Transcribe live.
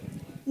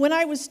When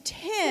I was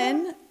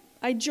 10,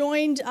 I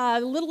joined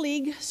the Little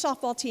League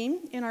softball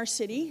team in our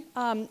city.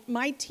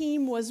 My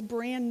team was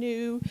brand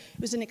new. It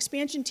was an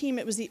expansion team.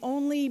 It was the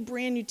only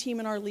brand new team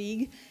in our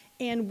league,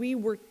 and we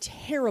were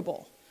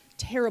terrible.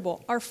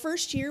 Our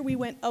first year, we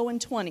went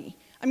 0-20.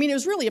 I mean, it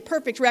was really a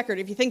perfect record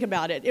if you think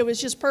about it. It was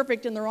just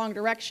perfect in the wrong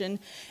direction.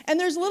 And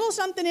there's a little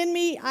something in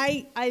me.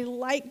 I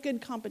like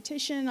good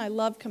competition. I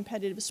love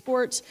competitive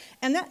sports.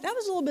 And that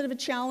was a little bit of a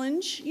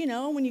challenge,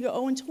 when you go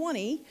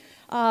 0-20.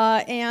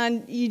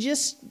 And you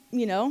just,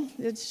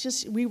 it's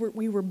just, we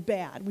were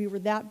bad. We were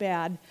that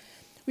bad.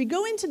 We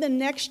go into the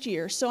next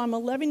year, so I'm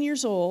 11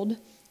 years old,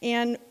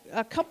 and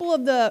a couple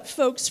of the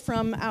folks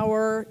from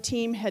our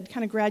team had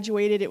kind of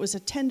graduated. It was a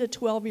 10 to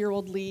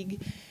 12-year-old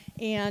league,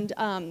 and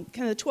kind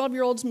of the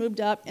 12-year-olds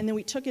moved up, and then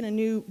we took in a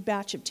new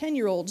batch of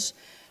 10-year-olds.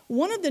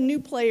 One of the new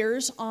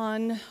players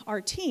on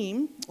our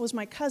team was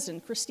my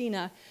cousin,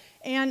 Christina,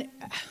 and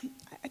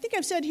I think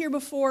I've said here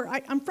before,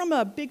 I'm from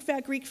a big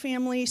fat Greek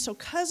family, so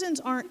cousins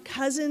aren't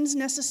cousins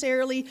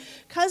necessarily.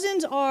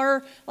 Cousins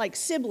are like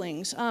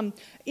siblings.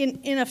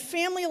 In a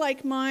family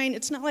like mine,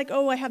 it's not like,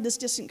 I have this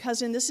distant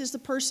cousin. This is the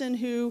person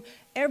who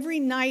every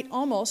night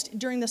almost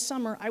during the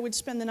summer, I would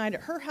spend the night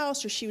at her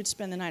house or she would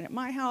spend the night at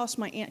my house.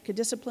 My aunt could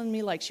discipline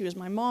me like she was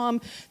my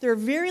mom. There are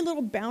very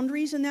little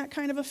boundaries in that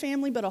kind of a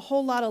family, but a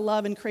whole lot of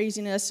love and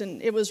craziness,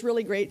 and it was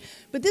really great.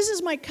 But this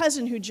is my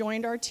cousin who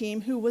joined our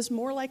team, who was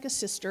more like a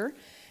sister,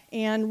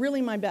 and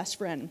really my best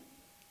friend.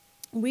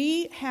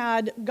 We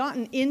had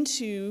gotten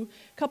into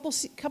a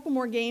couple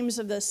more games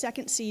of the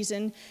second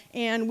season,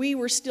 and we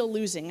were still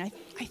losing. I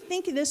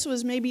think this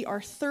was maybe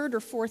our third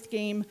or fourth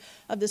game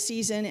of the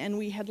season, and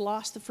we had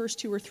lost the first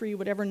two or three,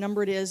 whatever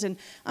number it is. And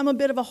I'm a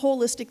bit of a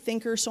holistic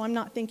thinker, so I'm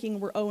not thinking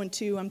we're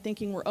 0-2. I'm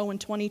thinking we're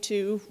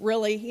 0-22,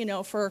 really,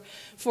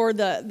 for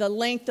the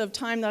length of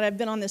time that I've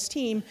been on this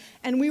team.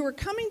 And we were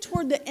coming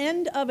toward the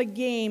end of a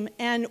game,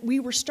 and we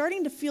were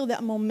starting to feel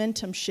that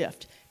momentum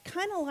shift.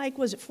 Kind of like,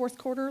 was it fourth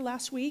quarter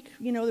last week?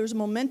 There was a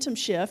momentum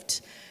shift,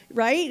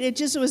 right? It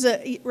just was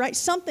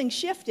something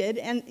shifted,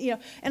 and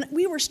and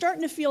we were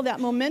starting to feel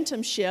that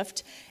momentum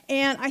shift.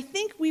 And I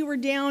think we were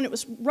down. It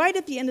was right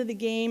at the end of the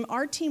game.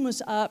 Our team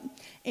was up,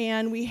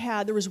 and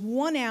there was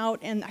one out,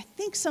 and I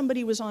think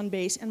somebody was on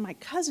base, and my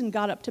cousin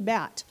got up to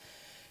bat.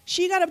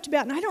 She got up to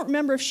bat, and I don't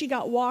remember if she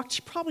got walked.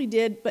 She probably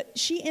did, but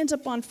she ends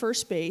up on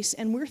first base,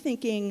 and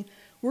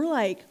we're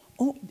like,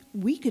 oh,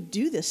 we could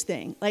do this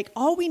thing. Like,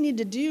 all we need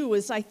to do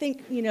is, I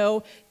think,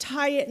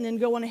 tie it and then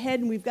go on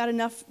ahead, and we've got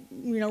enough,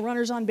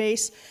 runners on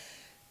base.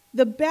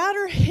 The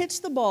batter hits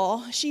the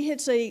ball. She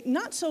hits a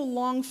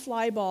not-so-long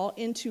fly ball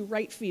into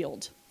right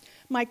field.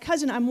 My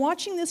cousin, I'm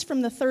watching this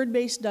from the third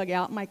base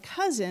dugout. My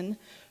cousin,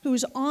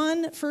 who's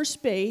on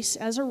first base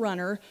as a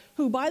runner,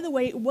 who, by the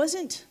way,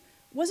 wasn't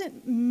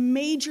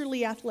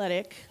majorly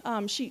athletic.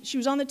 She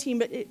was on the team,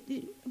 but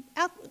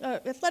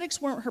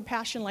athletics weren't her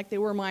passion like they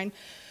were mine.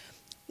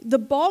 The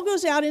ball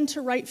goes out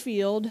into right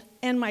field,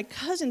 and my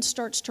cousin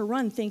starts to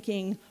run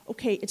thinking,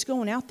 okay, it's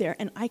going out there,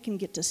 and I can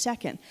get to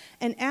second.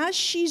 And as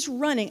she's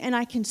running, and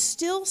I can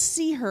still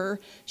see her,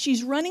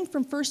 she's running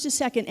from first to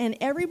second, and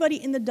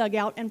everybody in the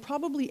dugout, and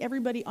probably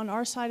everybody on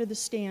our side of the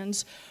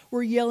stands,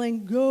 were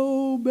yelling,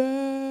 go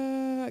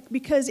back.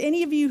 Because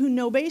any of you who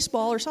know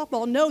baseball or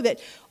softball know that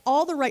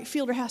all the right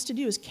fielder has to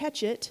do is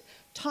catch it,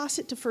 toss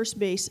it to first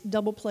base,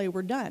 double play,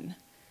 we're done.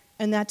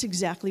 And that's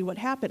exactly what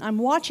happened. I'm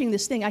watching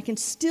this thing. I can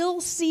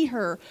still see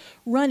her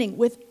running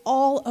with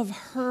all of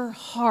her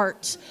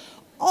heart.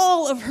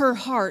 All of her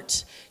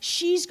heart.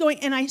 She's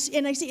going, and I see,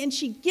 and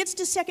she gets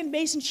to second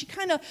base, and she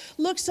kind of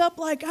looks up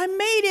like, I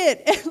made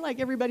it. And like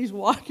everybody's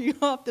walking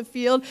off the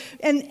field.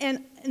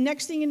 And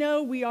next thing you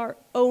know, we are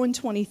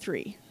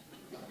 0-23.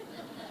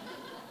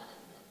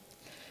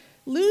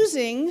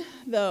 Losing,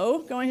 though,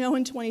 going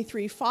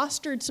 0-23,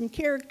 fostered some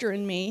character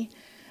in me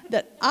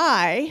that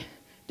I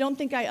don't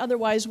think I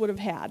otherwise would have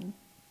had.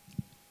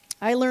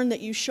 I learned that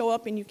you show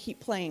up and you keep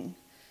playing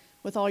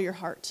with all your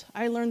heart.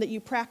 I learned that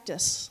you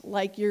practice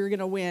like you're going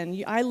to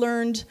win. I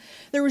learned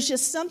there was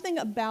just something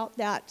about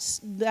that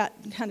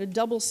kind of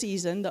double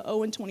season, the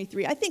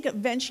 0-23. I think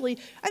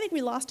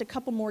we lost a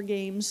couple more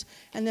games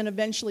and then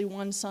eventually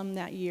won some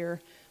that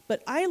year.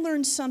 But I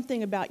learned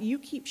something about you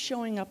keep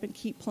showing up and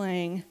keep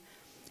playing.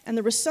 And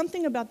there was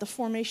something about the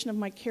formation of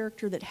my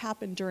character that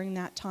happened during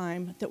that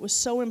time that was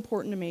so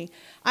important to me.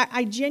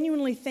 I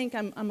genuinely think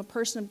I'm a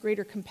person of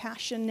greater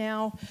compassion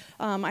now.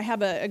 I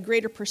have a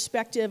greater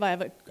perspective. I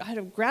have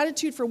a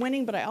gratitude for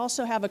winning, but I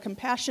also have a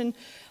compassion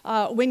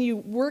when you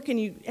work and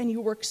you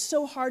work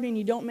so hard and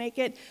you don't make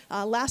it.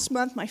 Last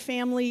month, my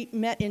family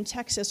met in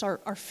Texas.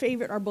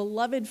 Our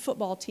beloved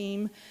football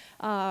team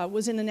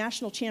was in the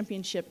national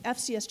championship,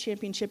 FCS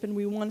championship, and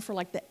we won for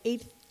like the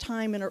 8th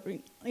time in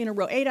a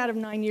row, 8 out of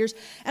 9 years.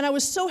 And I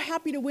was so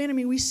happy to win. I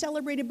mean, we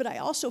celebrated, but I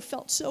also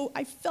felt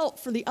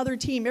for the other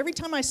team. Every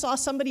time I saw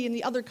somebody in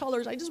the other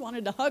colors, I just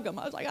wanted to hug them.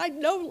 I was like, I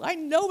know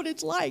what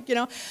it's like, you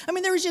know. I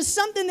mean, there was just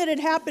something that had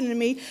happened to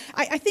me.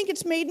 I think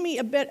it made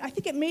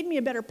me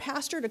a better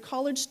pastor to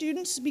college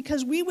students,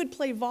 because we would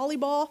play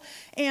volleyball,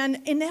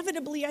 and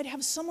inevitably I'd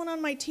have someone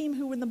on my team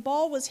who, when the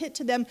ball was hit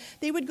to them,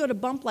 they would go to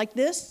bump like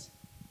this.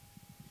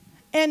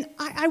 And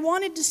I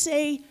wanted to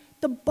say,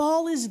 the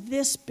ball is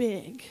this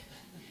big.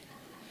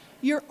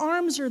 Your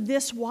arms are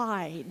this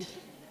wide.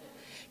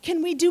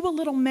 Can we do a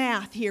little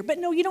math here? But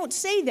no, you don't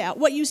say that.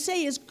 What you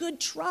say is, good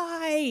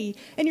try.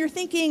 And you're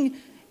thinking,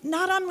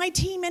 not on my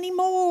team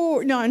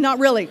anymore. No, not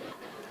really.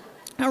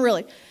 Not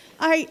really.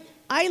 I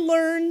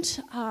learned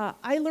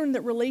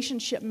that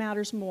relationship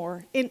matters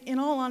more. In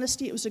all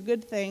honesty, it was a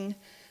good thing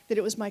that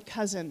it was my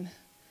cousin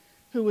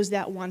who was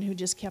that one who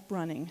just kept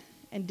running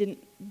and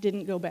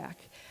didn't go back.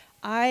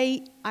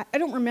 I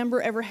don't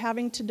remember ever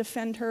having to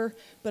defend her,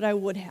 but I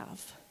would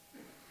have,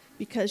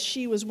 because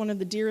she was one of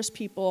the dearest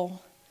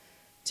people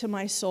to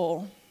my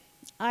soul.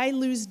 I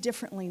lose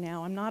differently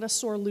now. I'm not a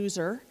sore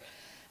loser.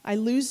 I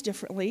lose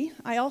differently.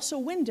 I also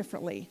win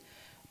differently.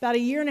 About a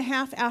year and a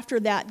half after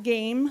that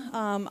game,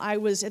 I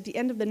was at the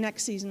end of the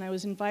next season. I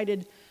was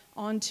invited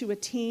onto a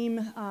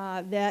team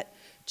that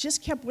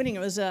just kept winning. It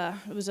was a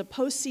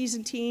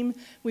postseason team.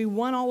 We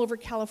won all over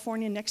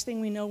California. Next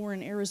thing we know, we're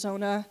in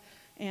Arizona.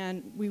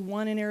 And we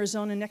won in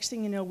Arizona. Next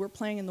thing you know, we're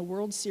playing in the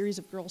World Series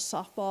of Girls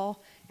Softball,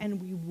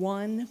 and we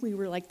won. We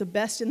were like the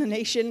best in the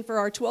nation for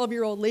our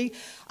 12-year-old league.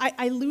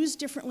 I lose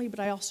differently, but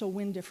I also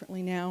win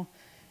differently now.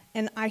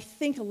 And I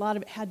think a lot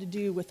of it had to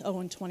do with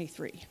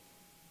 0-23.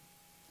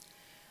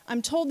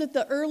 I'm told that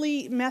the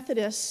early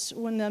Methodists,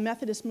 when the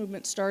Methodist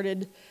movement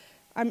started,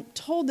 I'm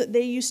told that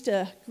they used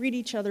to greet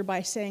each other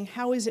by saying,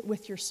 "How is it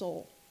with your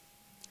soul?"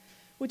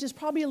 Which is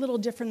probably a little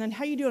different than,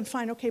 "How you doing?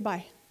 Fine, okay,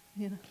 bye."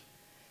 You know.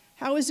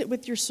 How is it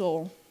with your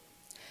soul?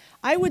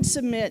 I would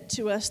submit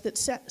to us that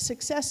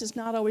success is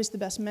not always the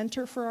best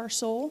mentor for our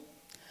soul.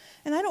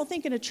 And I don't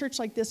think in a church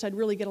like this I'd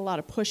really get a lot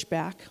of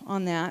pushback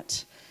on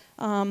that.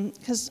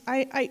 Because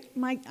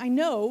I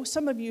know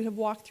some of you have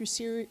walked through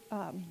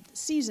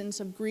seasons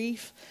of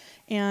grief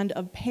and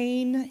of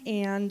pain,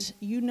 and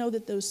you know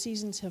that those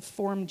seasons have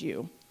formed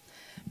you.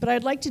 But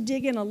I'd like to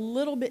dig in a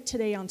little bit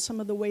today on some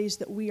of the ways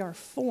that we are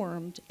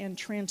formed and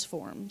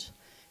transformed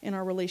in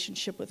our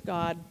relationship with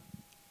God.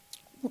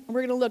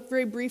 We're going to look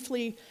very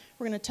briefly,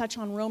 we're going to touch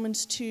on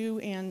Romans 2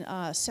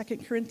 and 2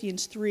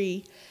 Corinthians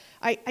 3.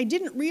 I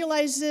didn't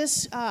realize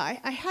this.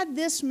 I had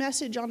this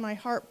message on my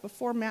heart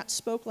before Matt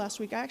spoke last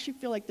week. I actually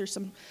feel like there's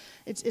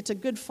it's a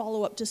good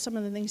follow-up to some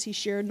of the things he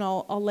shared, and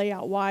I'll lay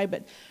out why.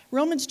 But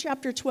Romans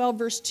chapter 12,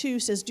 verse 2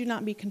 says, "Do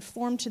not be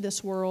conformed to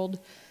this world,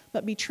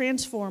 but be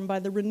transformed by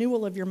the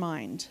renewal of your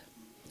mind,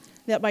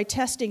 that by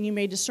testing you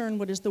may discern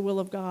what is the will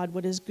of God,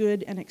 what is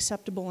good and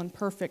acceptable and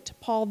perfect."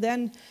 Paul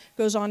then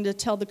goes on to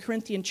tell the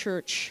Corinthian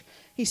church,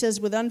 he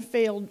says, "With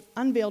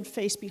unveiled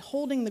face,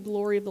 beholding the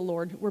glory of the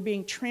Lord, we're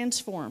being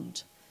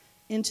transformed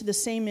into the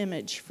same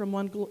image from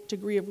one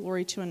degree of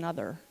glory to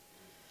another."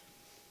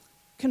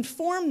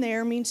 Conform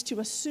there means to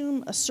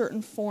assume a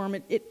certain form.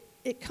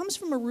 It comes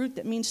from a root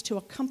that means to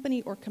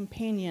accompany or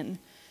companion.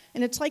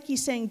 And it's like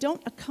he's saying,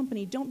 don't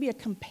be a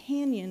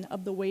companion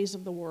of the ways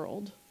of the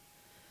world,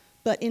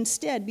 but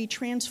instead be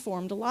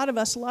transformed. A lot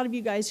of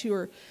you guys who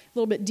are a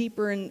little bit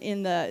deeper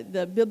in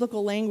the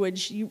biblical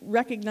language, you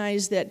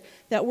recognize that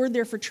word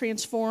there for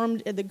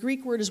transformed, the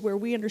Greek word is where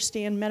we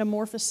understand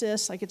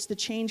metamorphosis, like it's the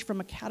change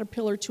from a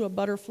caterpillar to a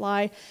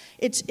butterfly.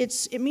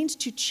 It means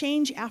to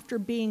change after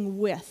being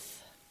with,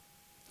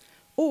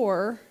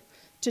 or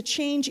to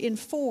change in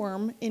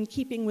form in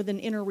keeping with an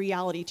inner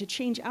reality, to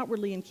change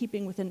outwardly in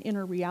keeping with an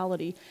inner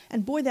reality.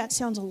 And boy, that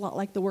sounds a lot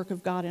like the work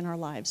of God in our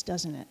lives,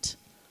 doesn't it?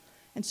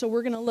 And so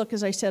we're going to look,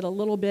 as I said, a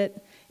little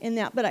bit in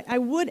that. But I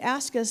would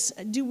ask us,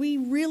 do we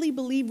really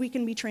believe we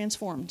can be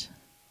transformed?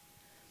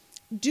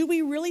 Do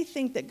we really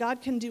think that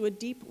God can do a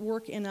deep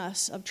work in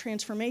us of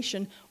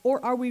transformation,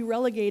 or are we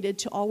relegated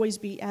to always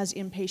be as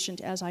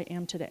impatient as I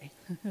am today?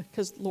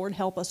 Because Lord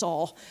help us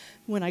all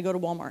when I go to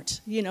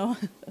Walmart, you know.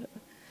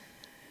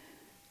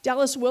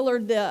 Dallas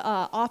Willard, the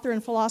author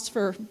and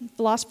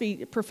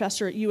philosophy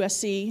professor at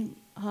USC,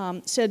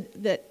 said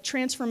that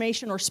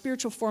transformation or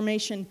spiritual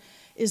formation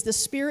is the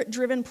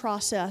spirit-driven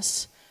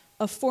process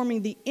of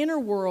forming the inner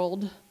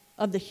world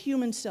of the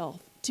human self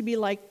to be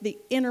like the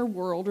inner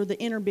world or the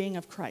inner being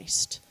of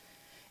Christ.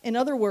 In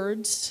other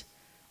words,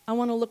 I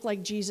want to look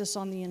like Jesus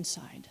on the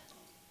inside.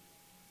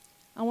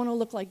 I want to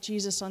look like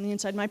Jesus on the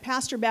inside. My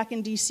pastor back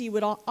in D.C.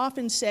 would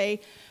often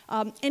say,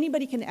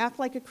 anybody can act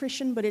like a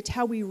Christian, but it's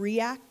how we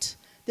react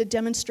that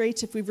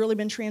demonstrates if we've really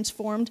been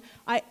transformed.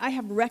 I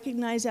have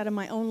recognized that in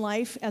my own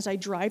life as I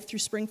drive through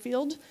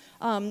Springfield.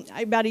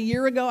 About a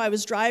year ago, I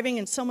was driving,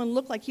 and someone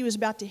looked like he was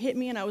about to hit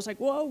me, and I was like,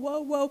 whoa,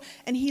 whoa, whoa.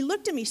 And he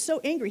looked at me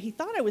so angry. He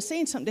thought I was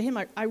saying something to him.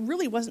 I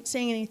really wasn't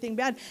saying anything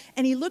bad.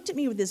 And he looked at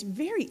me with this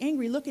very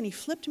angry look, and he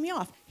flipped me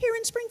off here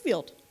in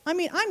Springfield. I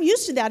mean, I'm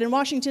used to that in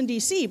Washington,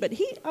 D.C., but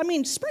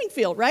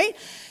Springfield, right?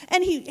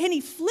 And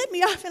he flipped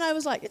me off, and I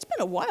was like, it's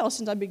been a while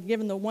since I've been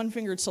given the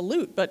one-fingered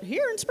salute, but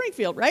here in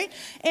Springfield, right?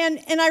 And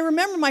I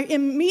remember my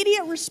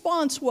immediate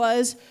response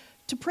was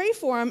to pray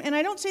for him, and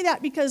I don't say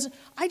that because,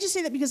 I just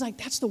say that because, like,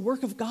 that's the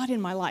work of God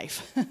in my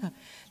life.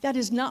 That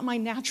is not my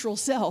natural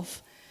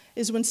self,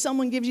 is when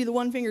someone gives you the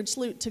one-fingered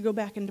salute to go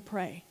back and to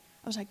pray.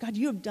 I was like, God,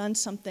 you have done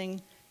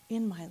something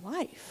in my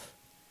life.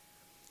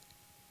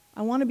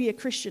 I want to be a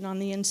Christian on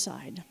the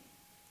inside.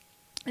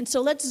 And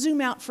so let's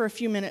zoom out for a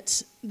few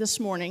minutes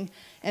this morning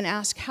and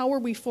ask, how are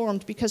we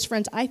formed? Because,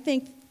 friends, I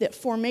think that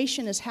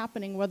formation is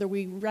happening whether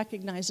we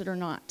recognize it or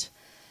not.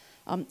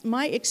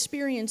 My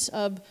experience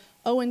of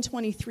Owen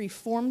 23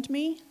 formed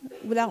me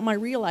without my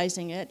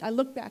realizing it. I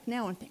look back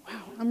now and think,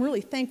 wow, I'm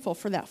really thankful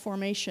for that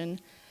formation.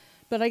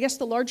 But I guess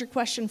the larger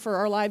question for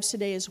our lives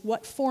today is,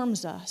 what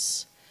forms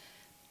us?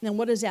 And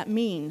what does that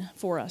mean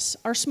for us?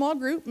 Our small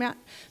group, Matt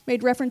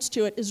made reference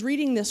to it, is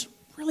reading this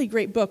really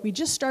great book. We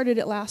just started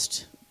it a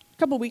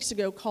couple weeks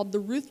ago, called The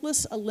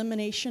Ruthless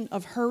Elimination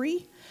of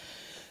Hurry,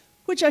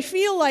 which I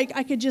feel like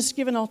I could just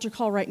give an altar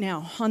call right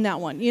now on that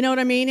one. You know what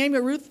I mean?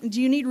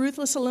 Do you need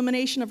ruthless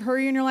elimination of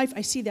hurry in your life?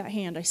 I see that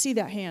hand. I see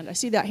that hand. I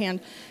see that hand.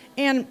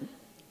 And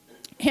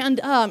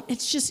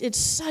it's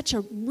such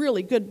a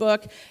really good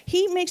book.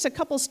 He makes a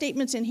couple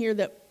statements in here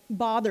that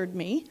bothered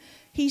me.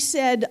 He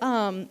said,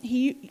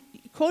 he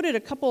quoted a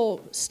couple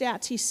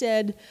stats. He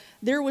said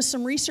there was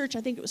some research,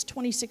 I think it was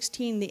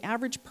 2016, the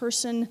average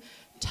person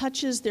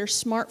touches their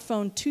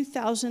smartphone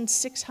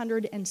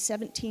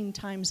 2,617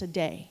 times a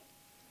day.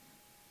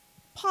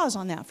 Pause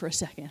on that for a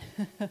second.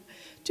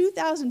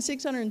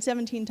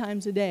 2,617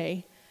 times a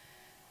day.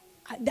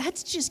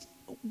 That's just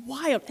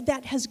wild.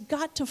 That has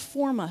got to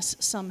form us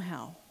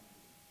somehow.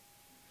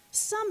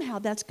 Somehow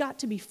that's got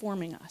to be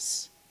forming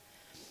us.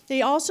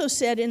 They also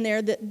said in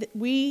there that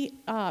we,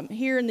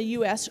 here in the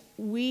U.S.,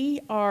 we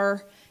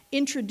are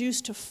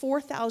introduced to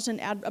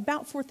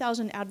about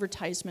 4,000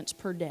 advertisements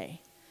per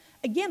day.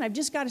 Again, I've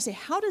just got to say,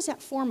 how does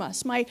that form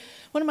us? One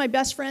of my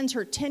best friends,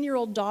 her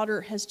 10-year-old daughter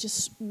has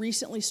just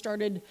recently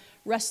started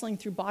wrestling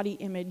through body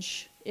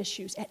image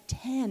issues at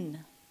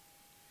 10.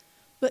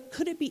 But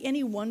could it be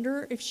any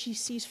wonder if she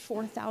sees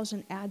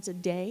 4,000 ads a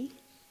day?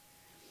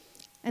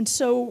 And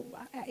so,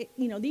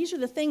 these are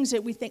the things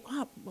that we think,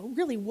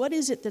 really, what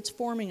is it that's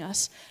forming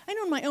us? I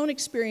know in my own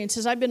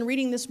experiences, I've been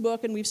reading this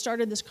book and we've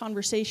started this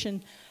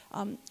conversation.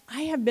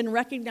 I have been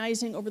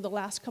recognizing over the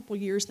last couple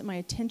years that my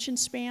attention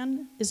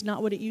span is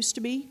not what it used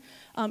to be.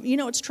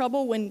 It's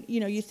trouble when,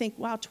 you think,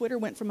 wow, Twitter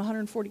went from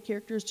 140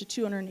 characters to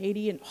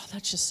 280, and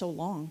that's just so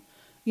long.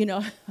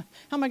 How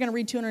am I going to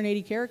read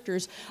 280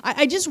 characters?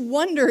 I just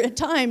wonder at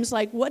times,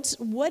 like, what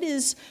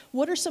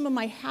are some of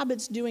my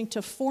habits doing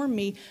to form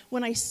me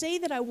when I say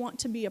that I want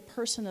to be a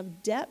person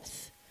of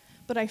depth,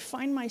 but I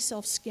find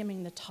myself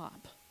skimming the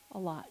top a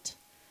lot?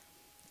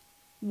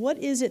 What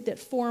is it that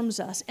forms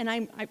us? And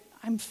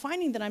I'm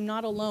finding that I'm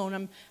not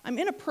alone. I'm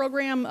in a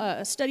program,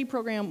 a study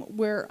program,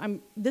 where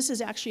this is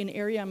actually an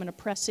area I'm going to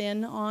press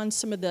in on,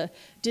 some of the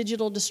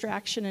digital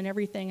distraction and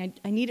everything.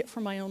 I need it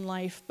for my own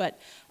life, but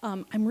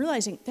I'm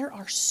realizing there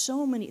are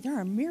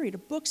a myriad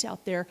of books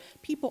out there.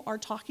 People are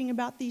talking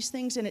about these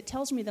things, and it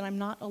tells me that I'm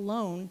not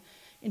alone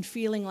in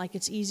feeling like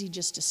it's easy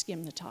just to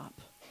skim the top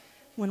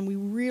when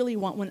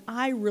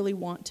I really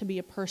want to be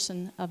a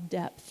person of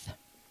depth.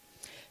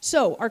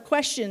 So our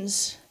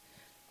questions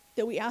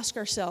that we ask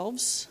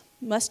ourselves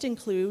must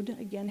include,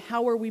 again,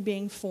 how are we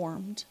being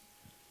formed?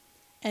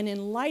 And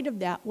in light of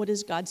that, what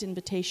is God's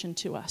invitation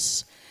to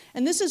us?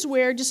 And this is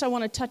where I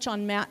want to touch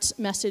on Matt's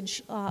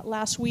message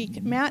last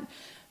week. Matt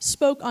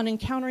spoke on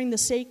encountering the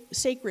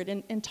sacred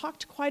and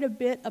talked quite a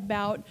bit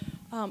about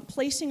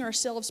placing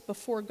ourselves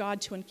before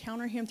God to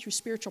encounter Him through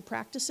spiritual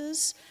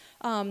practices.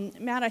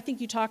 Matt, I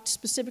think you talked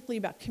specifically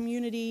about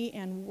community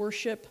and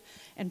worship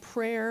and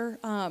prayer.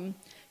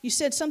 You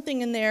said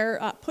something in there,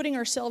 putting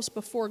ourselves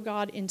before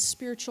God in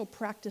spiritual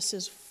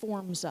practices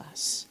forms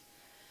us.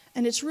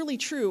 And it's really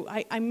true.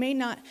 I may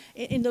not,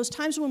 in those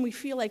times when we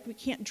feel like we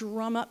can't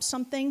drum up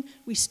something,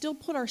 we still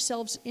put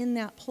ourselves in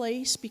that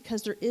place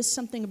because there is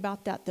something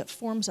about that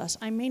forms us.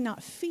 I may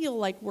not feel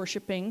like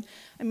worshiping.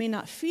 I may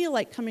not feel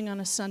like coming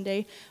on a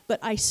Sunday, but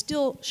I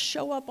still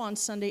show up on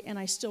Sunday and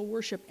I still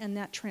worship, and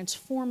that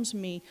transforms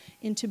me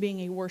into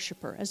being a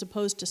worshiper as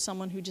opposed to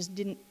someone who just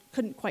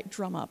couldn't quite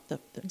drum up.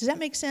 Does that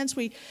make sense?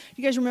 You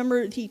guys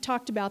remember he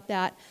talked about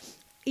that.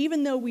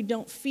 Even though we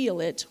don't feel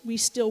it, we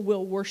still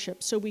will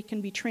worship, so we can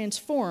be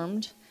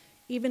transformed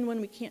even when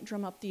we can't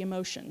drum up the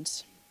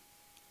emotions.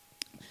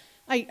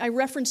 I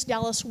referenced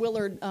Dallas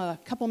Willard a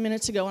couple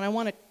minutes ago, and I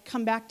want to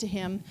come back to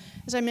him.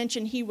 As I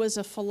mentioned, he was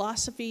a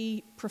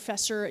philosophy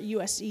professor at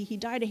USC. He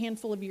died a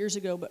handful of years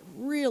ago, but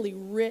really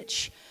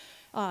rich.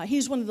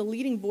 He's one of the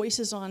leading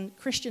voices on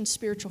Christian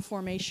spiritual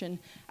formation.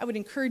 I would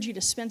encourage you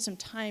to spend some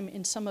time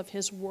in some of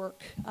his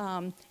work.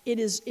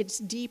 It's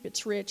deep,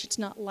 it's rich, it's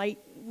not light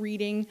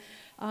reading.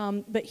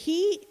 But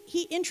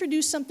he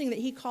introduced something that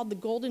he called the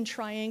golden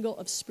triangle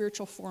of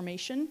spiritual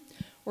formation,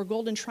 or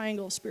golden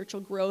triangle of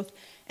spiritual growth,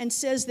 and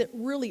says that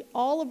really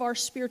all of our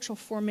spiritual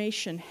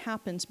formation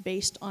happens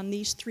based on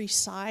these three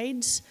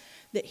sides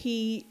that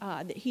he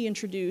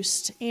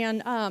introduced.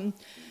 And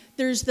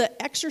there's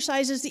the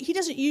exercises. He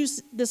doesn't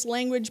use this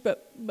language,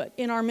 but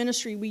in our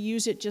ministry we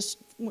use it just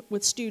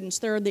with students.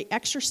 There are the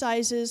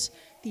exercises,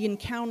 the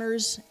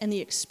encounters, and the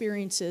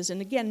experiences.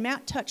 And again,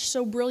 Matt touched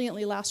so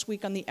brilliantly last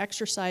week on the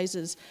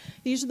exercises.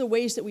 These are the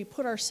ways that we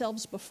put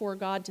ourselves before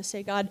God to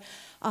say, God,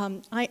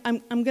 I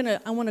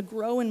want to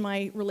grow in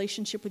my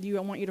relationship with you.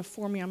 I want you to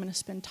form me. I'm going to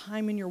spend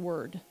time in your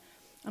word.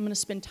 I'm going to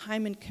spend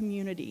time in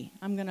community.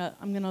 I'm going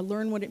to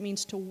learn what it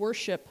means to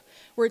worship,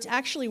 where it's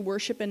actually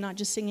worship and not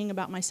just singing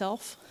about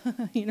myself,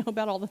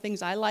 about all the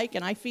things I like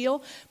and I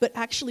feel, but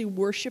actually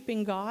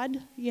worshiping God,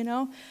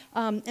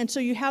 And so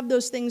you have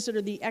those things that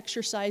are the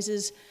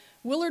exercises.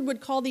 Willard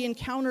would call the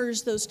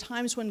encounters those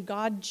times when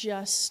God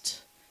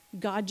just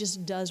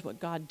does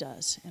what God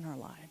does in our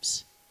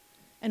lives.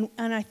 And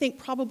I think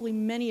probably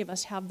many of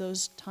us have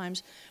those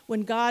times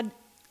when God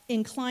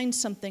inclines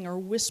something or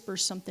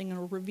whispers something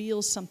or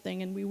reveals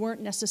something, and we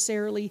weren't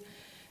necessarily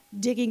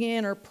digging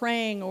in or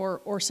praying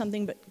or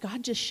something, but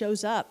God just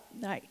shows up.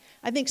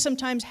 I think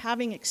sometimes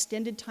having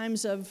extended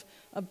times of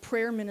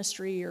prayer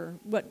ministry, or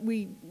what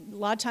we a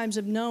lot of times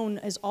have known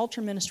as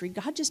altar ministry,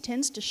 God just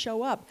tends to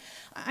show up.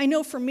 I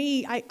know for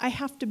me, I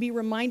have to be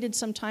reminded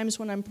sometimes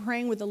when I'm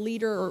praying with a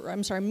leader,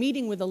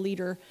 meeting with a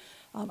leader.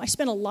 I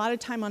spend a lot of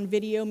time on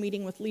video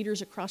meeting with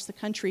leaders across the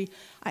country.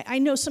 I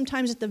know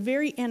sometimes at the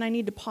very end I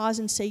need to pause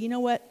and say, you know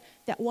what,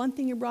 that one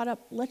thing you brought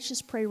up, let's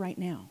just pray right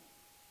now.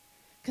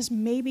 Because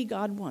maybe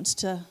God wants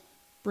to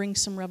bring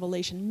some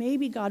revelation.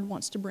 Maybe God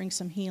wants to bring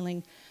some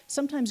healing.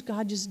 Sometimes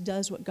God just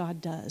does what God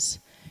does,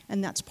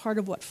 and that's part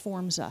of what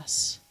forms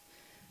us.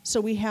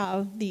 So we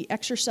have the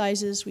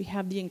exercises, we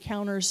have the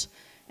encounters,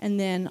 and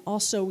then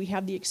also we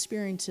have the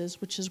experiences,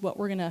 which is what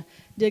we're going to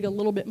dig a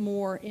little bit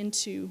more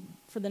into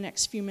for the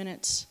next few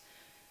minutes.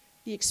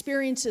 The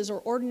experiences or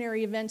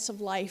ordinary events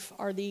of life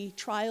are the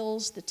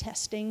trials, the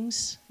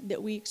testings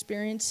that we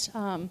experience.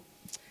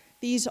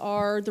 These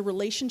are the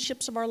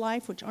relationships of our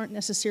life, which aren't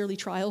necessarily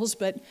trials,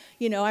 but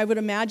I would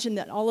imagine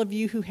that all of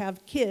you who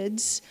have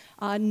kids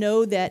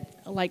know that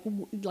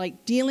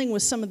like dealing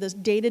with some of this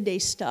day-to-day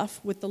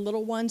stuff with the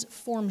little ones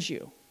forms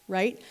you,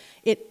 right?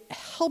 It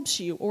helps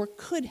you or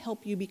could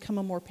help you become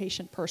a more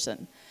patient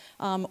person,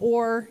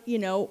 or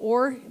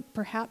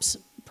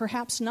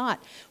perhaps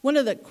not. One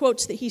of the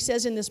quotes that he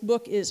says in this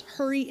book is,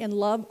 "Hurry and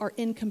love are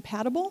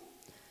incompatible."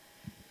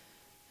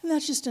 And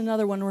that's just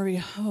another one where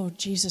we, oh,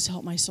 Jesus,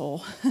 help my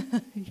soul,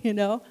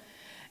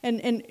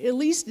 And at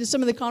least in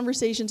some of the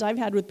conversations I've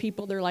had with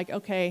people, they're like,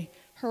 okay,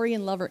 hurry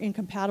and love are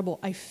incompatible.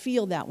 I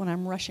feel that when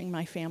I'm rushing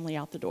my family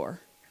out the door.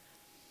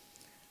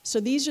 So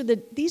these are the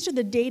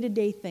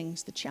day-to-day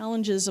things, the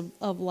challenges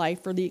of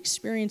life or the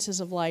experiences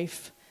of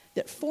life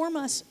that form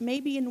us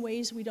maybe in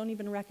ways we don't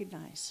even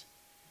recognize.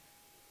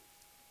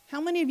 How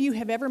many of you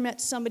have ever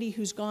met somebody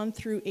who's gone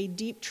through a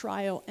deep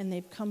trial and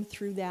they've come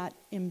through that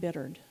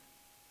embittered?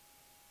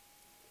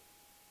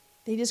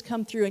 They just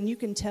come through and you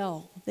can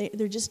tell.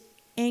 They're just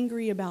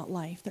angry about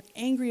life. They're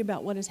angry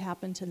about what has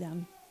happened to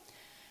them.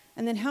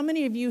 And then how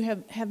many of you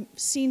have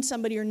seen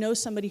somebody or know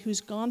somebody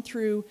who's gone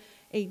through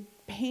a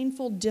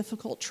painful,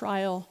 difficult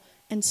trial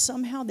and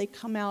somehow they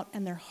come out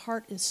and their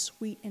heart is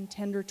sweet and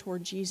tender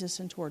toward Jesus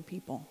and toward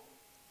people?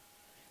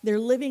 They're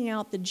living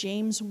out the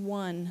James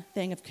 1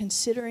 thing of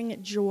considering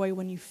it joy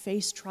when you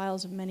face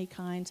trials of many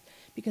kinds,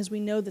 because we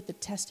know that the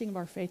testing of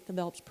our faith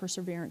develops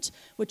perseverance,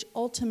 which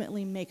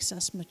ultimately makes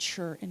us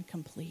mature and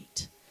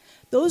complete.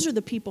 Those are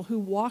the people who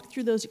walk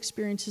through those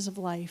experiences of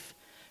life,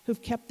 who've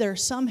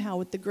somehow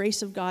with the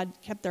grace of God,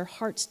 kept their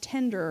hearts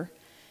tender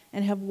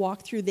and have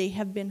walked through. They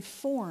have been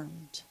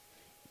formed.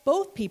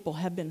 Both people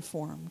have been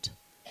formed.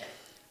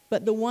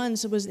 But the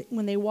ones,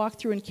 when they walk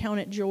through and count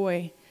it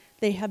joy,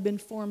 they have been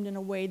formed in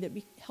a way that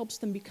helps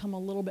them become a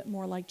little bit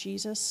more like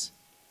Jesus.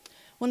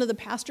 One of the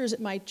pastors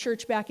at my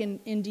church back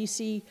in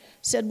D.C.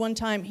 said one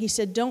time, he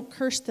said, "Don't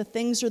curse the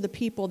things or the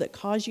people that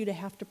cause you to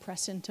have to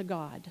press into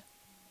God."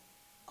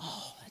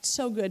 Oh, that's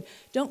so good.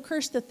 Don't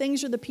curse the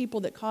things or the people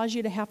that cause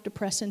you to have to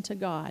press into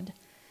God.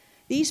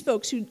 These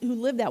folks who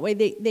live that way,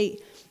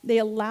 they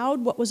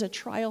allowed what was a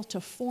trial to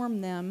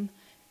form them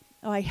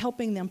by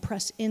helping them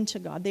press into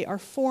God. They are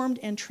formed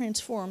and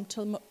transformed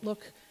to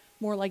look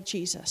more like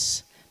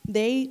Jesus.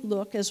 They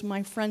look, as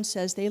my friend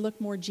says, they look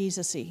more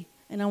Jesus-y.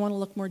 And I want to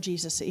look more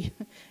Jesus-y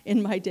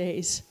in my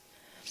days.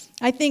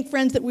 I think,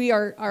 friends, that we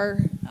are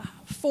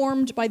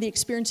formed by the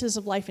experiences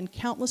of life in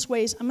countless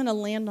ways. I'm going to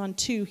land on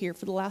two here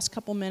for the last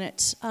couple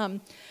minutes.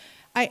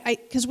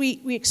 Because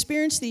we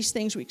experience these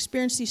things, we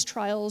experience these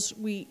trials,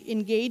 we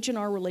engage in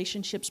our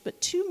relationships, but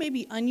two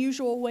maybe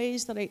unusual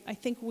ways that I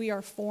think we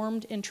are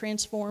formed and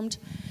transformed.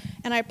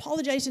 And I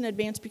apologize in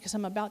advance because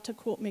I'm about to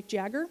quote Mick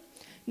Jagger.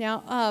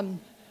 Now,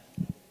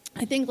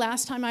 I think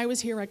last time I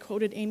was here, I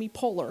quoted Amy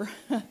Poehler.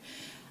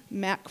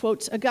 Matt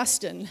quotes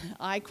Augustine.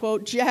 I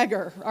quote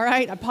Jagger. All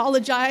right, I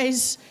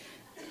apologize.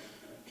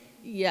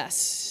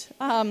 Yes.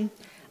 I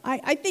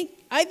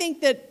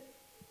think that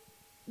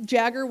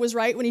Jagger was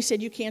right when he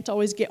said you can't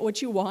always get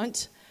what you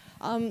want.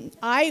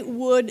 I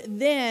would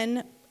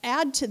then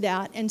add to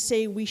that and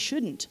say we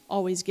shouldn't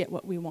always get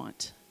what we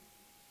want.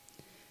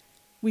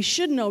 We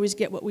shouldn't always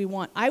get what we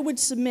want. I would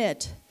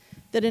submit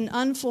that an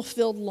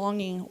unfulfilled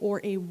longing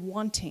or a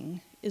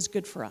wanting is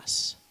good for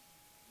us.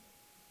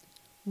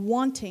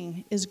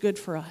 Wanting is good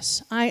for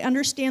us. I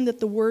understand that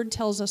the word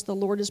tells us the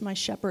Lord is my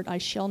shepherd, I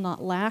shall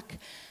not lack.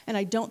 And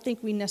I don't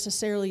think we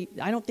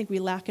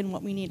lack in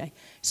what we need,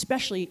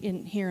 especially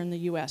here in the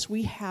U.S.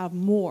 We have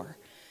more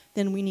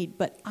than we need.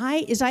 But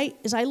as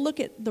I look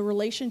at the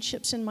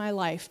relationships in my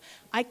life,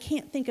 I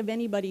can't think of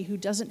anybody who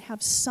doesn't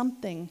have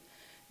something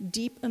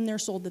deep in their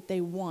soul that they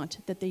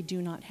want that they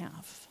do not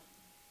have.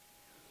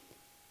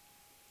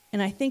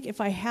 And I think if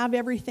I have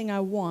everything I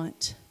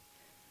want,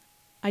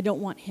 I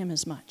don't want him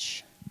as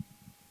much.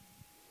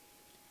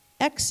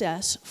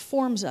 Excess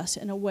forms us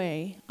in a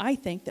way, I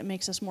think, that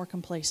makes us more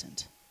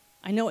complacent.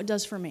 I know it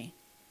does for me.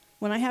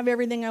 When I have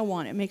everything I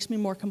want, it makes me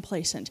more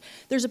complacent.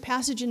 There's a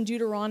passage in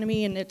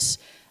Deuteronomy, and it's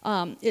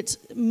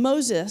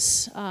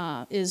Moses,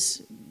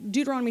 is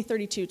Deuteronomy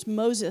 32. It's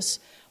Moses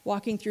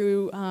walking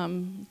through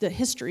the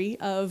history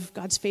of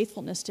God's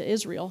faithfulness to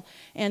Israel.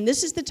 And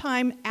this is the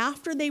time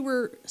after they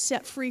were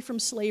set free from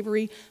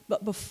slavery,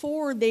 but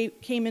before they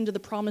came into the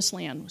promised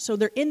land. So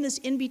they're in this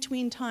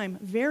in-between time,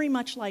 very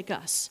much like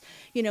us.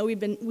 You know, we've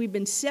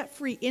been set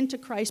free into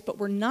Christ, but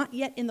we're not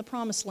yet in the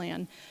promised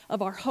land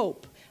of our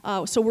hope.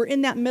 So we're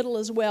in that middle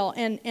as well.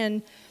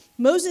 And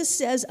Moses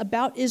says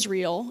about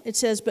Israel, it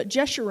says, but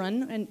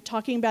Jeshurun, and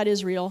talking about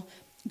Israel,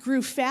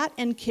 grew fat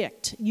and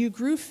kicked. You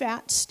grew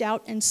fat,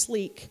 stout, and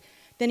sleek.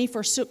 Then he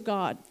forsook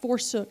God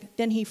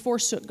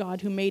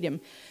who made him.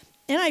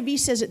 NIV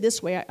says it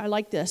this way, I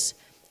like this.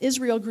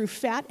 Israel grew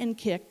fat and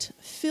kicked,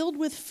 filled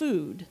with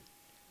food.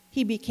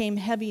 He became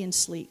heavy and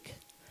sleek.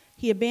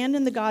 He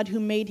abandoned the God who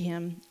made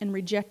him and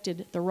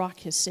rejected the rock,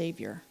 his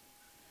Savior.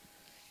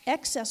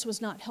 Excess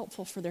was not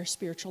helpful for their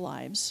spiritual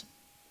lives.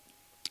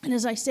 And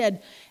as I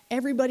said,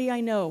 everybody I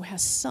know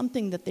has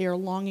something that they are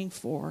longing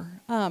for.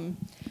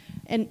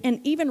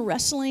 And even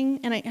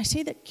wrestling, and I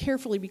say that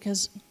carefully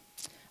because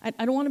I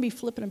don't want to be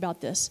flippant about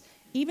this,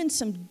 even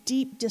some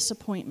deep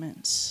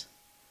disappointments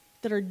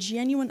that are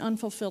genuine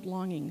unfulfilled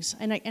longings.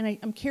 And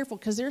I'm careful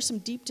because there are some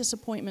deep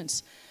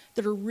disappointments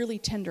that are really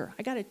tender.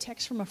 I got a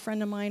text from a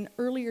friend of mine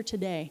earlier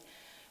today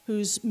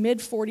who's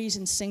mid-40s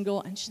and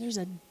single, and there's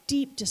a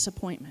deep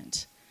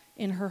disappointment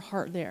in her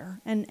heart there.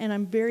 And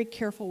I'm very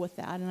careful with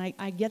that, and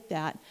I get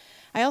that.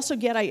 I also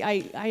get,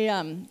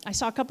 I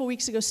saw a couple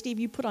weeks ago, Steve,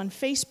 you put on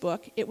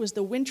Facebook, it was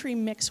the wintry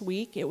mix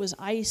week. It was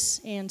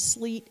ice and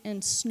sleet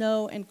and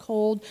snow and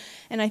cold.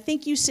 And I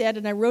think you said,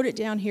 and I wrote it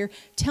down here,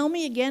 tell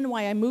me again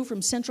why I moved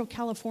from Central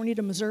California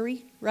to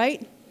Missouri,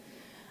 right?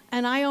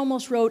 And I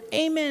almost wrote,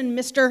 amen,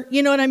 mister.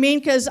 You know what I mean?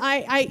 Because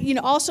I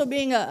also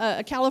being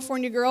a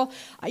California girl,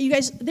 you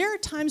guys, there are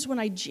times when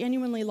I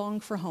genuinely long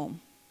for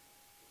home.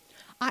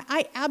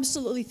 I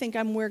absolutely think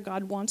I'm where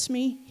God wants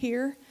me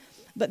here.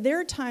 But there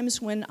are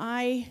times when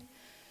I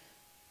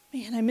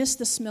miss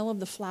the smell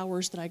of the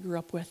flowers that I grew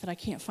up with that I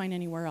can't find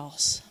anywhere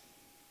else.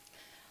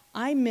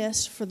 I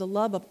miss, for the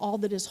love of all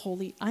that is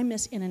holy, I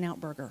miss In-N-Out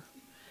Burger.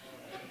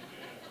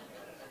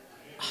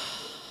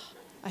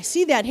 I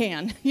see that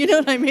hand. You know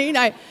what I mean?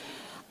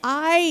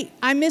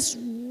 I miss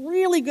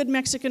really good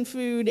Mexican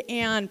food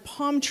and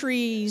palm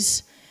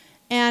trees,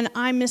 and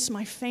I miss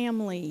my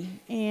family,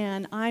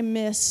 and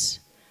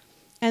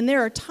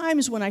there are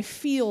times when I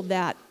feel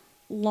that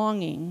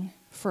longing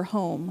for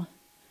home.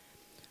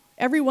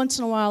 Every once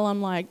in a while,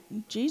 I'm like,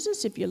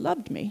 Jesus, if you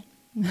loved me.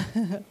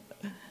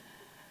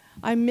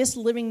 I miss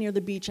living near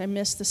the beach. I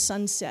miss the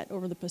sunset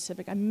over the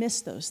Pacific. I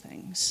miss those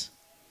things.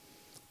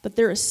 But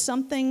there is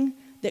something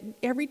that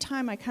every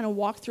time I kind of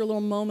walk through a little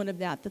moment of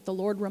that the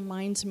Lord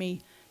reminds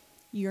me,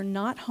 you're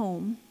not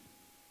home,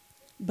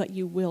 but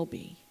you will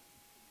be.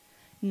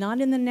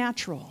 Not in the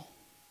natural,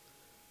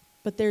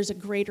 but there's a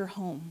greater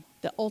home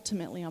that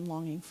ultimately I'm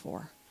longing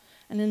for.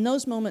 And in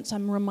those moments,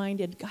 I'm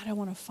reminded, God, I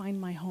want to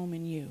find my home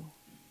in you.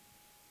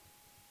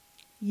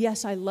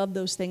 Yes, I love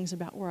those things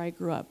about where I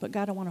grew up, but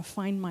God, I want to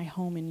find my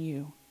home in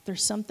you.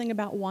 There's something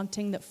about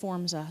wanting that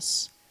forms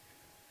us.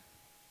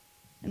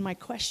 And my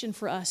question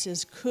for us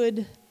is,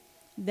 could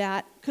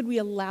we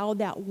allow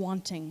that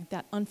wanting,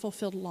 that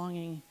unfulfilled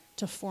longing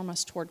to form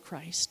us toward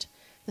Christ?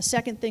 The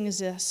second thing is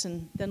this,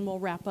 and then we'll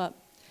wrap up.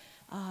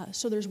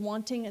 So there's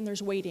wanting and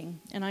there's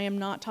waiting. And I am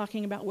not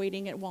talking about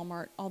waiting at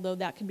Walmart, although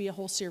that could be a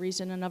whole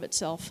series in and of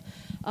itself.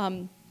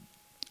 I'm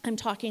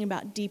talking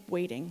about deep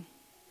waiting.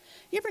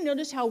 You ever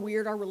notice how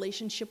weird our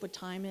relationship with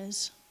time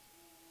is?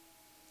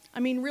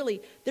 I mean,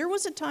 really, there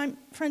was a time,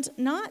 friends,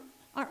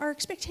 our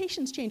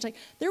expectations changed. Like,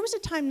 there was a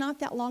time not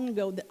that long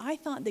ago that I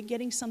thought that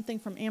getting something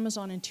from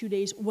Amazon in 2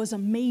 days was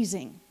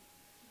amazing,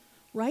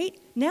 right?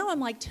 Now I'm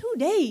like, 2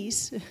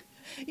 days?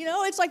 You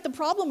know, it's like the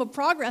problem of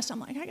progress. I'm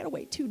like, I got to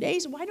wait 2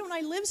 days. Why don't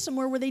I live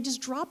somewhere where they just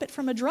drop it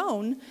from a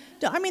drone?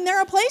 I mean, there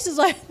are places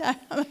like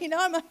that. You know,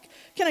 I'm like,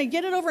 can I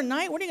get it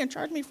overnight? What are you going to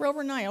charge me for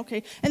overnight?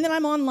 Okay. And then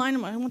I'm online.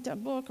 I'm like, I want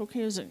that book.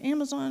 Okay, is it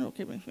Amazon?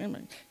 Okay,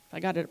 I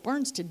got it at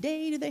Barnes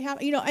today. Do they have,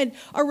 and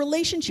our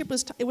relationship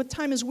with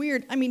time is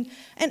weird. I mean,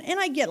 and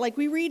I get, like,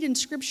 we read in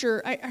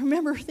Scripture, I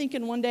remember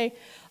thinking one day,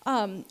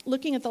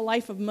 looking at the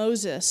life of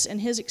Moses and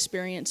his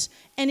experience,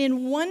 and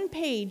in one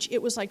page,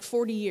 it was like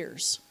 40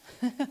 years.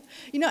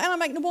 And I'm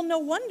like, well, no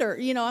wonder.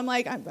 I'm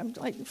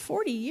like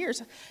 40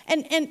 years.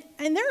 And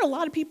there are a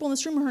lot of people in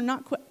this room who are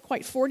not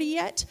quite 40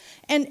 yet.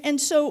 And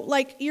so,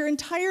 like, your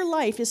entire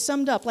life is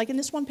summed up, like, in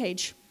this one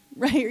page.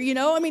 Right,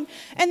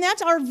 and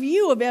that's our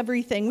view of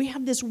everything. We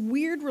have this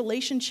weird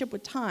relationship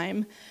with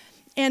time.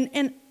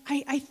 And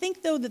I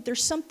think, though, that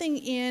there's something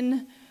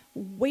in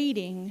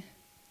waiting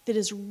that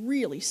is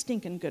really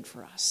stinking good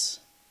for us.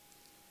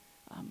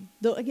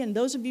 Though, again,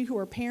 those of you who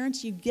are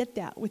parents, you get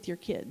that with your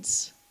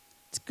kids.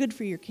 It's good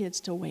for your kids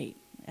to wait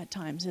at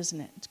times, isn't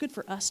it? It's good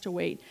for us to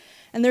wait.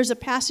 And there's a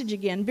passage,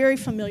 again, very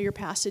familiar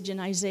passage in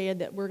Isaiah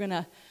that we're going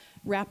to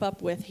wrap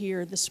up with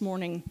here this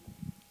morning.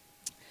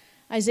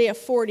 Isaiah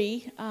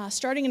 40,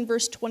 starting in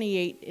verse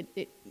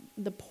 28,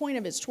 the point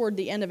of it's toward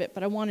the end of it,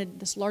 but I wanted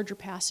this larger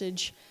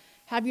passage.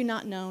 Have you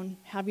not known?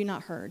 Have you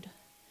not heard?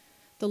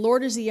 The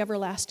Lord is the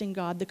everlasting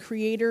God, the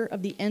creator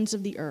of the ends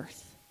of the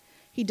earth.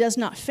 He does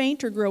not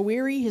faint or grow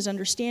weary. His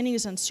understanding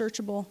is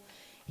unsearchable.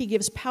 He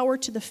gives power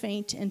to the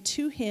faint, and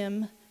to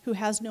him who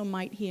has no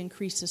might he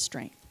increases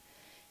strength.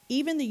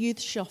 Even the youth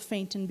shall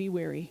faint and be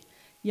weary.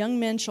 Young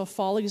men shall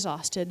fall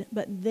exhausted,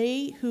 but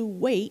they who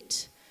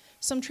wait,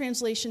 some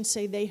translations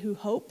say they who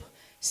hope.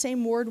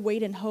 Same word,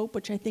 wait and hope,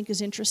 which I think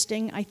is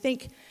interesting. I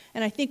think,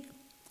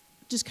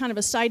 just kind of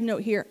a side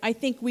note here, I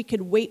think we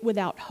could wait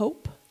without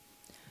hope,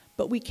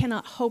 but we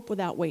cannot hope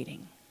without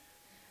waiting.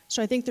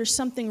 So I think there's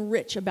something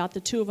rich about the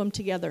two of them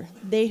together.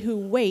 They who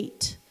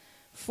wait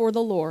for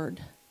the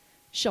Lord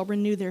shall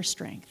renew their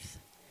strength.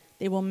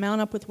 They will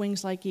mount up with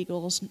wings like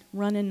eagles,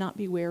 run and not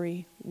be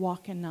weary,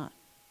 walk and not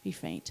be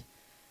faint.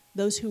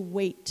 Those who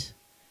wait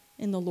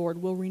in the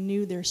Lord will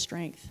renew their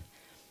strength.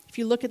 If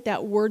you look at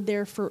that word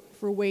there for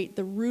wait,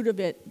 the root of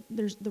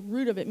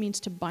it means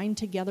to bind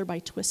together by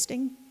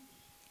twisting.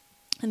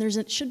 And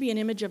it should be an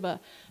image of a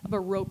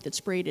rope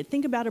that's braided.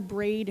 Think about a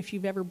braid. If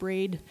you've ever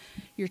braided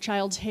your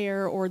child's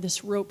hair, or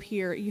this rope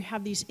here, you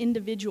have these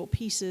individual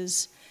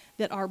pieces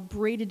that are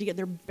braided together.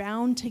 They're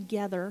bound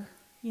together,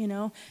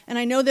 And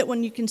I know that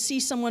when you can see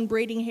someone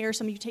braiding hair,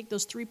 you take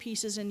those three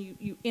pieces and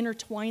you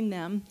intertwine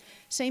them.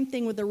 Same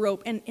thing with the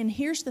rope. And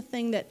here's the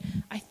thing that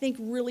I think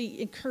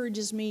really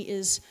encourages me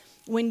is,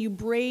 when you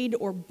braid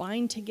or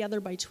bind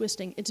together by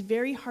twisting, it's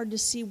very hard to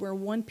see where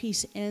one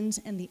piece ends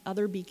and the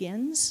other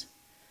begins.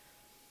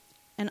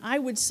 And I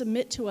would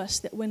submit to us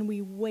that when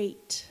we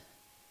wait,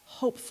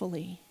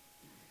 hopefully,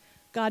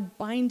 God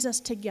binds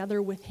us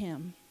together with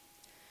him.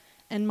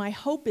 And my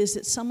hope is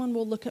that someone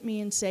will look at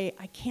me and say,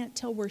 I can't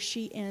tell where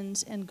she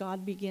ends and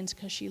God begins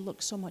because she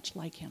looks so much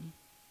like him.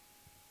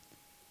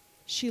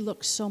 She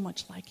looks so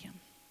much like him.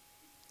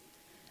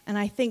 And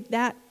I think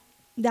that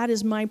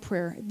is my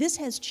prayer. This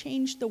has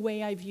changed the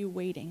way I view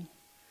waiting.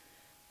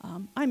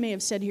 I may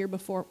have said here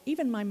before,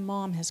 even my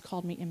mom has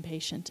called me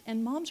impatient,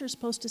 and moms are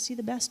supposed to see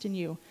the best in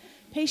you.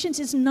 Patience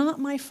is not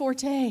my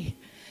forte.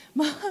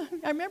 Mom,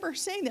 I remember her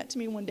saying that to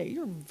me one day.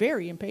 You're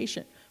very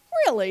impatient.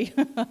 Really?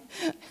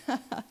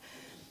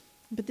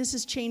 But this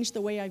has changed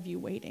the way I view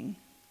waiting.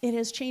 It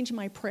has changed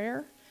my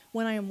prayer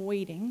when I am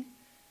waiting.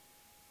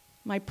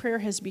 My prayer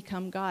has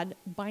become, God,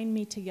 bind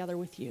me together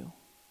with you,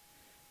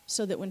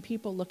 so that when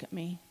people look at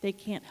me, they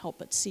can't help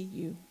but see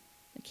you.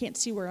 They can't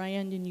see where I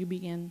end and you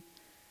begin,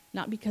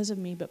 not because of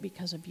me, but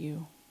because of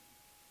you.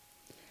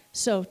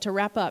 So to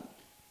wrap up,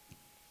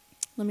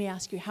 let me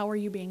ask you, how are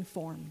you being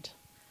formed?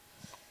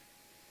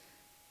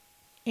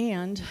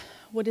 And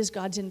what is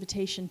God's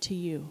invitation to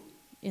you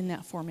in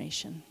that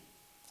formation?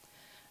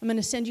 I'm going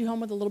to send you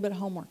home with a little bit of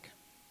homework.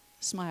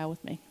 Smile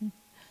with me.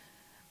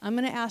 I'm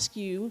going to ask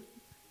you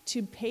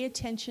to pay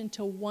attention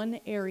to one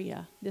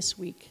area this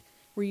week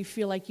where you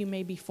feel like you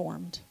may be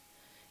formed.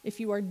 If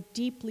you are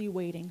deeply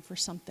waiting for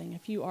something,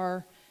 if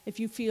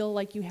you feel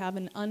like you have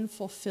an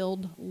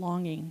unfulfilled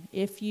longing,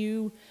 if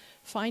you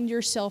find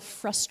yourself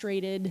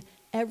frustrated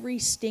every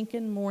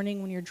stinking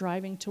morning when you're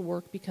driving to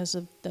work because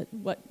of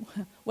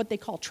what they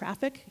call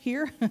traffic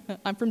here.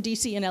 I'm from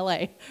DC and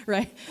LA,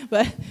 right?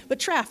 But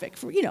traffic,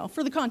 for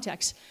the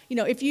context.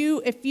 If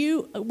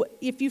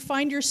you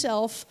find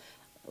yourself,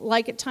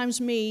 like at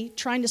times me,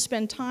 trying to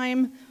spend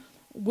time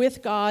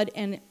with God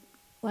and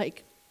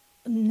like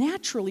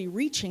naturally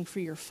reaching for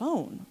your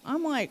phone,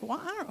 I'm like,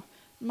 well,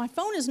 my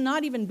phone is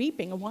not even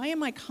beeping. Why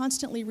am I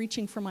constantly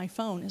reaching for my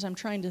phone as I'm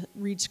trying to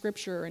read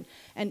scripture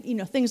and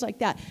things like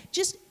that?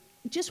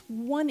 Just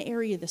one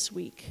area this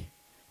week.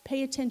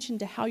 Pay attention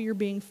to how you're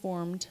being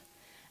formed,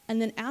 and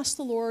then ask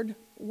the Lord,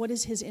 what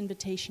is his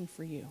invitation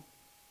for you?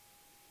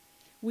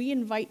 We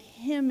invite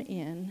him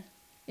in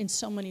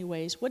so many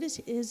ways. What is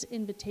his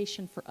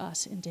invitation for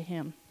us into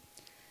him?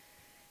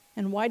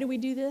 And why do we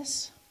do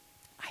this?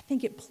 I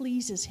think it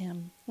pleases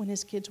him when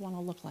his kids want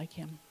to look like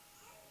him.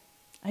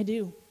 I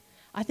do.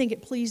 I think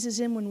it pleases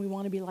him when we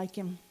want to be like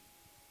him.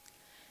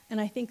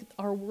 And I think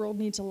our world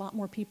needs a lot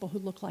more people who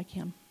look like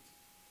him.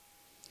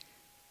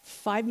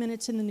 5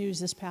 minutes in the news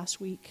this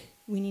past week,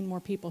 we need more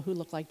people who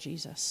look like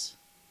Jesus.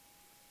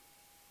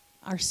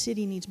 Our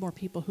city needs more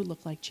people who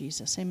look like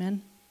Jesus.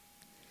 Amen?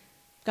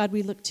 God,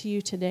 we look to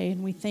you today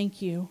and we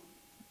thank you.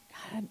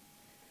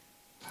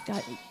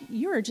 God,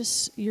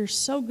 you're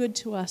so good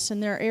to us,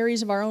 and there are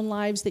areas of our own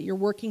lives that you're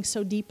working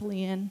so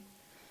deeply in.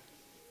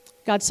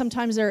 God,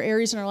 sometimes there are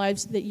areas in our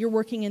lives that you're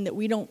working in that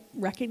we don't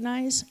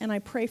recognize, and I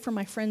pray for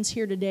my friends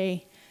here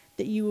today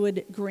that you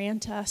would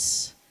grant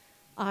us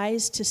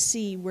eyes to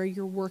see where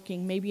you're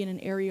working, maybe in an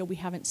area we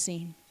haven't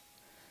seen.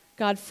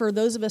 God, for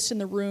those of us in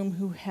the room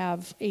who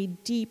have a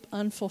deep,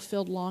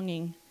 unfulfilled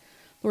longing,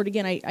 Lord,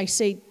 again, I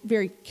say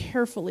very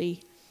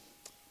carefully,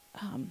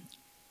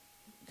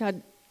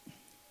 God,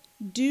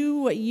 do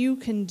what you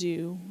can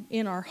do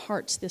in our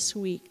hearts this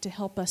week to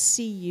help us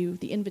see you,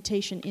 the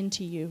invitation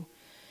into you.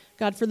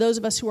 God, for those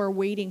of us who are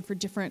waiting for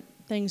different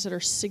things that are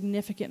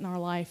significant in our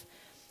life,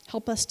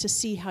 help us to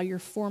see how you're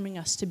forming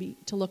us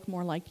to look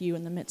more like you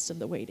in the midst of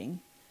the waiting.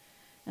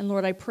 And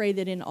Lord, I pray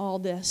that in all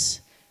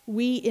this,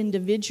 we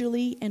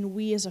individually and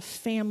we as a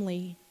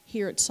family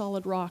here at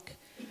Solid Rock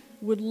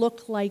would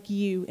look like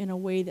you in a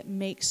way that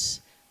makes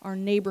our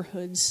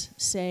neighborhoods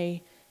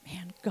say,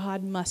 man,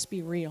 God must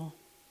be real,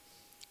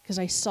 because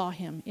I saw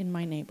him in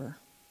my neighbor.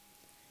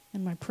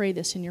 And I pray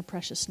this in your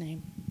precious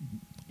name.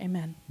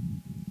 Amen.